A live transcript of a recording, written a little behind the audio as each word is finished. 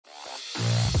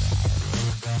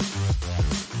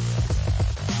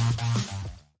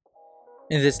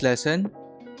In this lesson,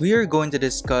 we are going to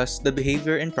discuss the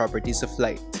behavior and properties of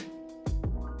light.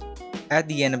 At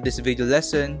the end of this video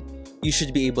lesson, you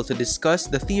should be able to discuss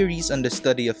the theories on the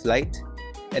study of light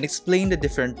and explain the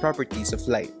different properties of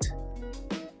light.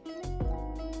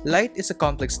 Light is a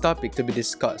complex topic to be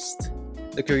discussed.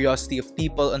 The curiosity of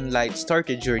people on light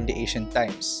started during the ancient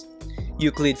times.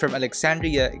 Euclid from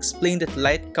Alexandria explained that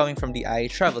light coming from the eye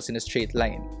travels in a straight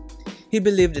line. He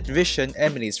believed that vision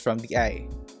emanates from the eye.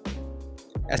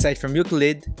 Aside from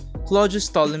Euclid, Claudius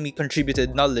Ptolemy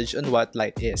contributed knowledge on what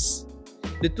light is.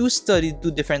 The two studied two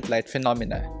different light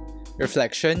phenomena,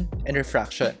 reflection and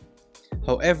refraction.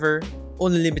 However,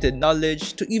 only limited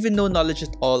knowledge to even no knowledge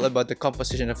at all about the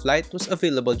composition of light was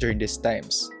available during these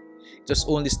times. It was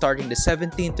only starting the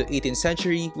 17th to 18th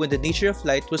century when the nature of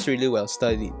light was really well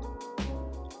studied.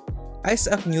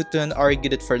 Isaac Newton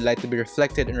argued that for light to be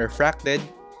reflected and refracted,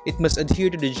 it must adhere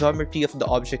to the geometry of the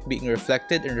object being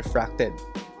reflected and refracted.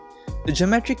 The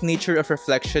geometric nature of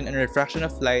reflection and refraction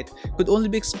of light could only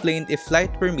be explained if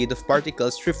light were made of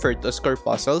particles referred to as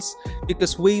corpuscles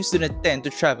because waves do not tend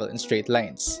to travel in straight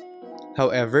lines.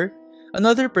 However,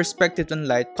 another perspective on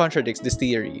light contradicts this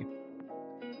theory.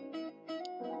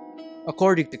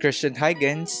 According to Christian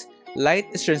Huygens, light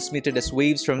is transmitted as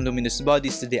waves from luminous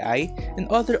bodies to the eye and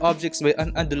other objects by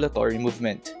an undulatory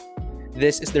movement.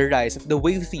 This is the rise of the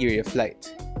wave theory of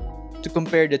light. To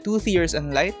compare the two theories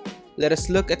on light, let us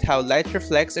look at how light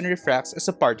reflects and refracts as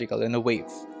a particle in a wave.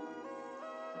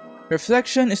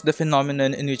 Reflection is the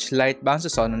phenomenon in which light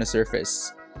bounces on a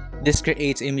surface. This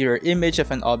creates a mirror image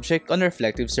of an object on a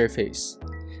reflective surface.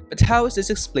 But how is this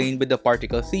explained by the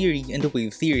particle theory and the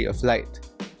wave theory of light?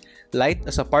 Light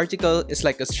as a particle is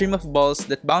like a stream of balls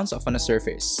that bounce off on a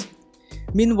surface.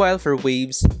 Meanwhile, for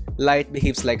waves, light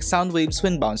behaves like sound waves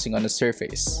when bouncing on a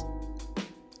surface.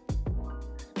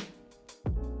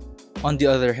 On the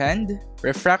other hand,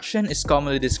 refraction is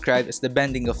commonly described as the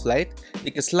bending of light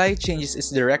because light changes its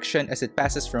direction as it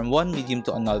passes from one medium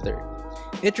to another.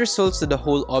 It results to the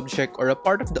whole object or a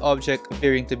part of the object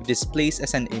appearing to be displaced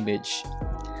as an image.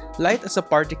 Light as a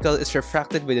particle is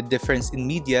refracted by the difference in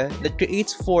media that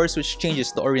creates force which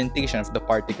changes the orientation of the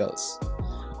particles.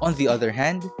 On the other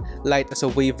hand, light as a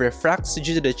wave refracts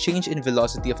due to the change in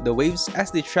velocity of the waves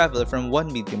as they travel from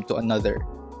one medium to another.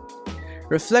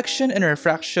 Reflection and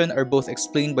refraction are both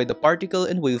explained by the particle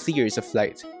and wave theories of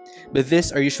light, but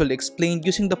these are usually explained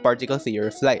using the particle theory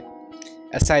of light.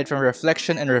 Aside from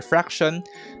reflection and refraction,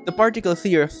 the particle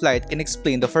theory of light can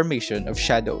explain the formation of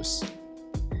shadows.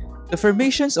 The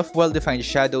formations of well-defined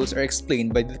shadows are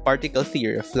explained by the particle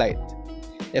theory of light.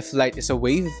 If light is a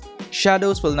wave,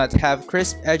 shadows will not have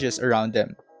crisp edges around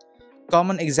them.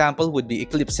 Common example would be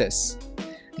eclipses.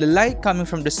 The light coming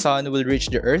from the sun will reach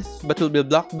the earth but will be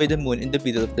blocked by the moon in the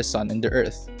middle of the sun and the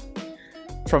earth.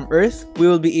 From earth, we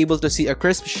will be able to see a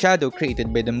crisp shadow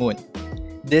created by the moon.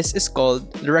 This is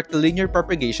called the rectilinear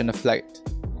propagation of light.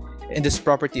 In this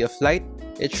property of light,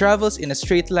 it travels in a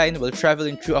straight line while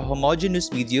traveling through a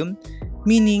homogeneous medium,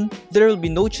 meaning there will be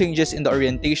no changes in the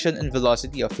orientation and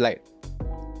velocity of light.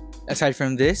 Aside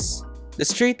from this, the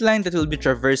straight line that will be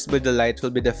traversed by the light will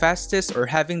be the fastest or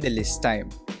having the least time.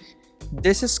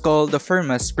 This is called the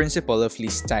Fermat's principle of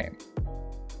least time.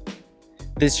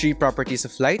 These three properties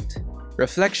of light,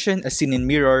 reflection as seen in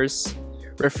mirrors,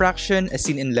 refraction as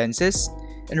seen in lenses,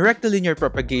 and rectilinear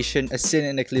propagation as seen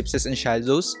in eclipses and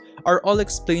shadows are all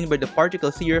explained by the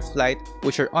particle theory of light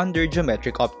which are under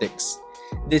geometric optics.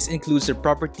 This includes the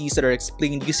properties that are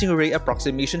explained using ray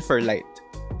approximation for light.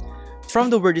 From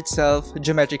the word itself,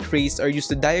 geometric rays are used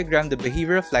to diagram the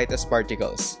behavior of light as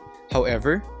particles.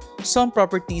 However, some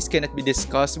properties cannot be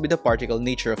discussed with the particle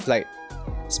nature of light.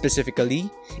 Specifically,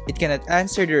 it cannot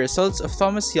answer the results of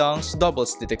Thomas Young's double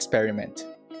slit experiment.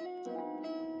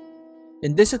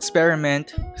 In this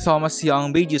experiment, Thomas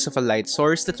Young made use of a light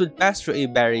source that would pass through a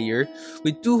barrier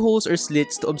with two holes or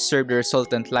slits to observe the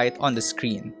resultant light on the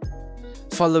screen.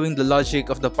 Following the logic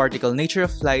of the particle nature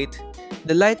of light,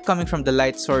 the light coming from the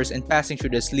light source and passing through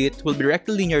the slit will be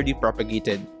rectilinearly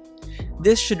propagated.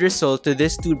 This should result to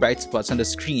these two bright spots on the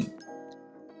screen.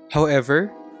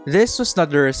 However, this was not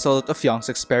the result of Young's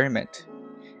experiment.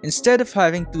 Instead of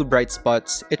having two bright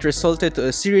spots, it resulted to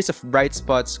a series of bright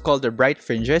spots called the bright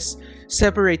fringes,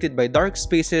 separated by dark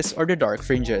spaces or the dark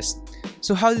fringes.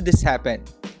 So how did this happen?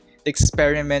 The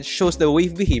experiment shows the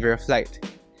wave behavior of light.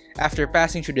 After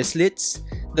passing through the slits,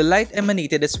 the light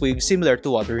emanated as waves similar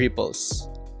to water ripples.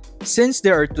 Since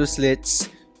there are two slits,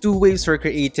 two waves were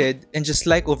created, and just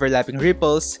like overlapping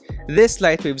ripples, these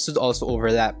light waves would also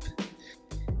overlap.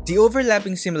 The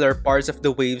overlapping similar parts of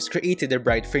the waves created the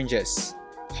bright fringes.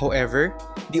 However,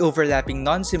 the overlapping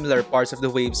non-similar parts of the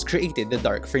waves created the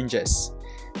dark fringes.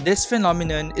 This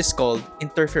phenomenon is called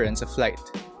interference of light.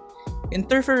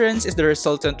 Interference is the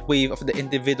resultant wave of the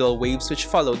individual waves which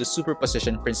follow the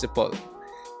superposition principle.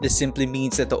 This simply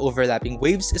means that the overlapping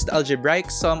waves is the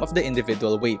algebraic sum of the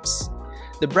individual waves.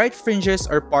 The bright fringes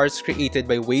are parts created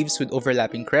by waves with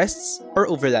overlapping crests or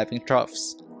overlapping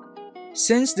troughs.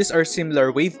 Since these are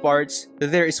similar wave parts,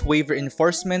 there is wave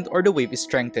reinforcement or the wave is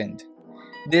strengthened.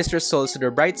 This results to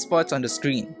the bright spots on the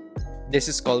screen. This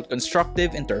is called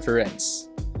constructive interference.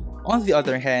 On the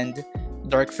other hand,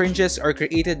 dark fringes are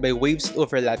created by waves with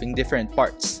overlapping different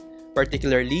parts.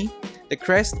 Particularly, the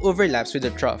crest overlaps with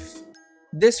the trough.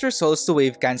 This results to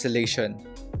wave cancellation.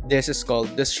 This is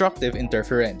called destructive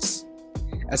interference.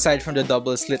 Aside from the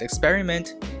double slit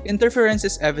experiment, interference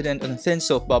is evident on thin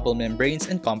soap bubble membranes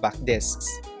and compact discs.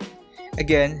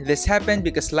 Again, this happened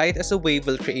because light as a wave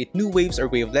will create new waves or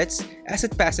wavelets as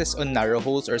it passes on narrow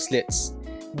holes or slits.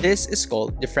 This is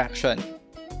called diffraction.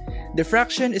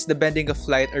 Diffraction is the bending of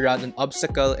light around an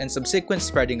obstacle and subsequent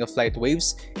spreading of light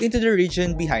waves into the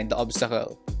region behind the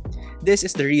obstacle. This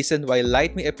is the reason why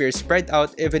light may appear spread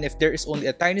out even if there is only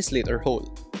a tiny slit or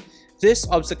hole. This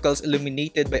obstacle is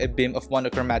illuminated by a beam of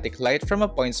monochromatic light from a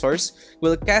point source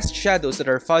will cast shadows that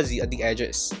are fuzzy at the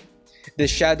edges. These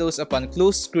shadows upon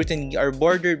close scrutiny are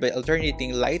bordered by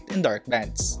alternating light and dark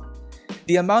bands.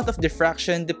 The amount of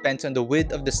diffraction depends on the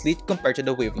width of the slit compared to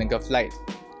the wavelength of light.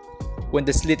 When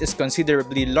the slit is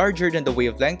considerably larger than the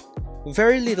wavelength,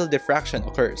 very little diffraction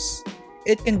occurs.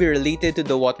 It can be related to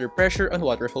the water pressure on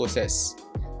water hoses.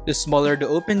 The smaller the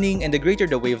opening and the greater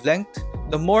the wavelength,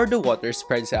 the more the water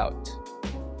spreads out.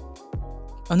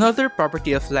 Another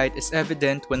property of light is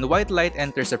evident when white light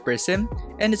enters a prism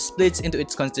and it splits into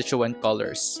its constituent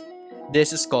colors.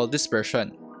 This is called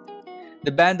dispersion.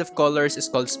 The band of colors is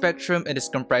called spectrum and is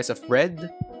comprised of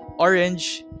red,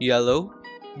 orange, yellow,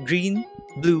 green,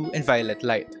 blue, and violet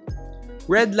light.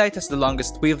 Red light has the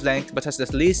longest wavelength but has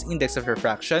the least index of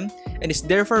refraction and is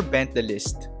therefore bent the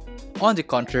least. On the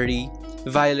contrary,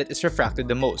 violet is refracted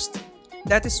the most.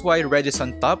 That is why red is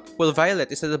on top while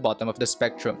violet is at the bottom of the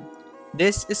spectrum.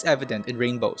 This is evident in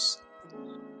rainbows.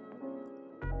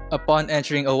 Upon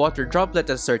entering a water droplet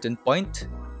at a certain point,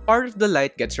 part of the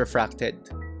light gets refracted.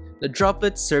 The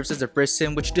droplet serves as a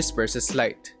prism which disperses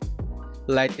light.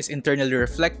 Light is internally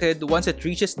reflected once it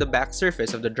reaches the back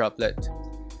surface of the droplet.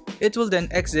 It will then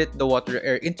exit the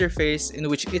water-air interface in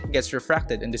which it gets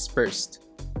refracted and dispersed.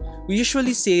 We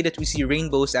usually say that we see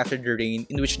rainbows after the rain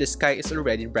in which the sky is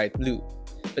already bright blue.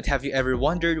 But have you ever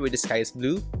wondered why the sky is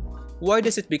blue? Why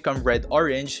does it become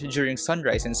red-orange during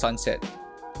sunrise and sunset?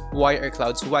 Why are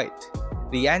clouds white?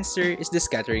 The answer is the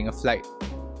scattering of light.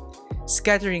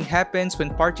 Scattering happens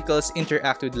when particles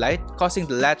interact with light, causing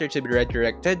the latter to be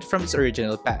redirected from its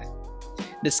original path.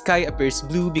 The sky appears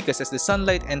blue because as the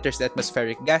sunlight enters the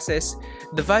atmospheric gases,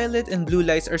 the violet and blue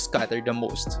lights are scattered the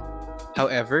most.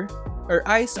 However, our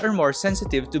eyes are more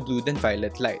sensitive to blue than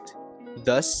violet light.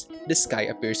 Thus, the sky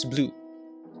appears blue.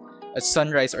 At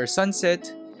sunrise or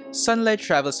sunset, sunlight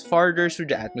travels farther through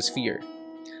the atmosphere.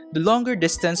 The longer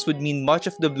distance would mean much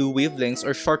of the blue wavelengths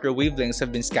or shorter wavelengths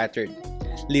have been scattered,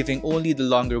 leaving only the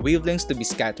longer wavelengths to be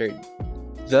scattered.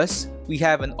 Thus, we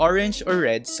have an orange or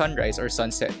red sunrise or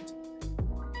sunset.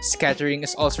 Scattering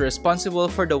is also responsible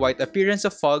for the white appearance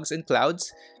of fogs and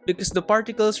clouds because the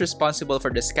particles responsible for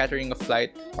the scattering of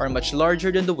light are much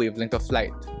larger than the wavelength of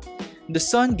light. The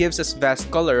sun gives us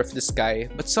vast color of the sky,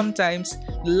 but sometimes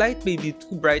the light may be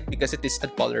too bright because it is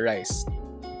unpolarized.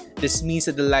 This means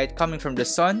that the light coming from the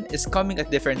sun is coming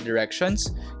at different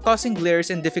directions, causing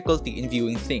glares and difficulty in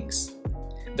viewing things.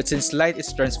 But since light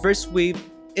is a transverse wave,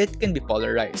 it can be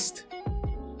polarized.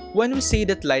 When we say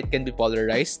that light can be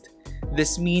polarized,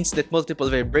 this means that multiple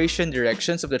vibration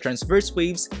directions of the transverse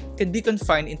waves can be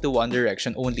confined into one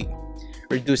direction only,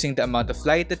 reducing the amount of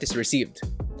light that is received.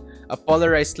 A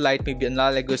polarized light may be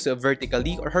analogous to a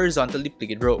vertically or horizontally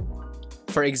played rope.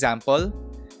 For example,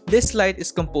 this light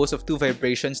is composed of two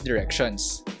vibration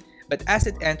directions, but as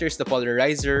it enters the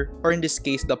polarizer, or in this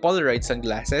case the Polaroid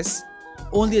sunglasses,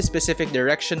 only a specific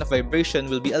direction of vibration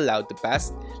will be allowed to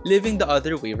pass, leaving the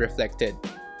other wave reflected.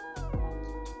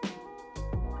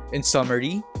 In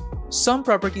summary, some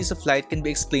properties of light can be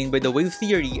explained by the wave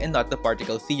theory and not the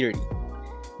particle theory.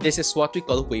 This is what we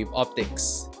call wave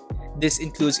optics. This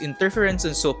includes interference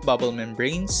on soap bubble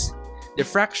membranes,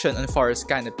 diffraction on forest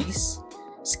canopies,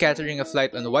 scattering of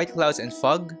light on white clouds and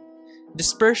fog,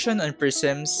 dispersion on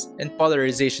prisms, and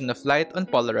polarization of light on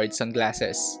Polaroid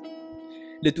sunglasses.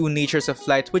 The two natures of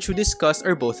light which we discussed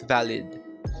are both valid.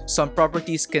 Some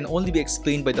properties can only be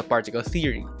explained by the particle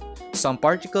theory, Some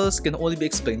particles can only be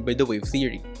explained by the wave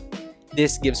theory.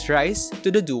 This gives rise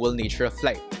to the dual nature of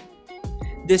light.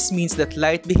 This means that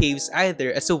light behaves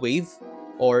either as a wave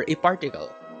or a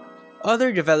particle.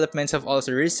 Other developments have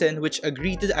also risen which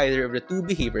agree to either of the two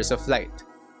behaviors of light.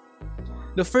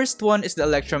 The first one is the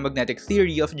electromagnetic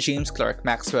theory of James Clerk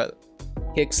Maxwell.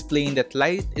 He explained that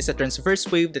light is a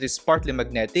transverse wave that is partly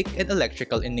magnetic and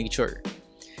electrical in nature.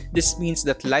 This means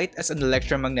that light as an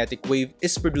electromagnetic wave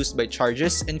is produced by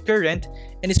charges and current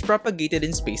and is propagated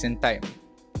in space and time.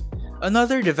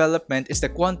 Another development is the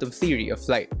quantum theory of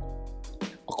light.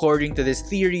 According to this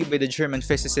theory by the German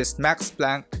physicist Max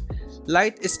Planck,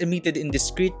 light is emitted in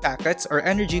discrete packets or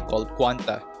energy called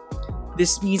quanta.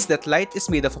 This means that light is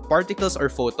made up of particles or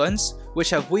photons which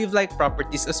have wave-like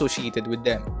properties associated with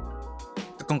them.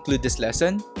 To conclude this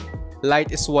lesson,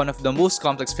 light is one of the most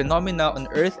complex phenomena on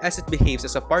Earth as it behaves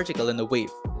as a particle and a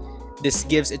wave. This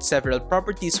gives it several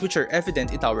properties which are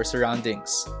evident in our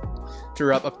surroundings. To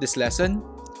wrap up this lesson,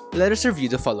 let us review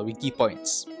the following key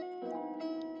points.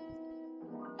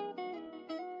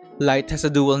 Light has a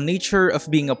dual nature of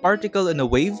being a particle and a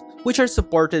wave, which are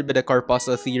supported by the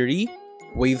corpuscular theory,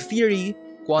 wave theory,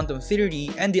 quantum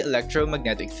theory, and the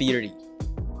electromagnetic theory.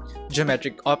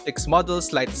 Geometric optics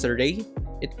models light as a ray.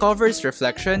 It covers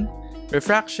reflection,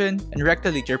 refraction, and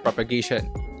rectilinear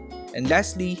propagation. And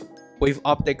lastly, wave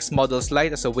optics models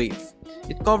light as a wave.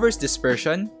 It covers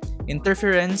dispersion,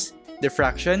 interference,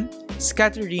 diffraction,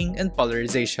 scattering, and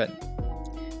polarization.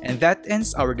 And that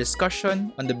ends our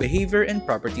discussion on the behavior and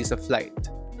properties of light.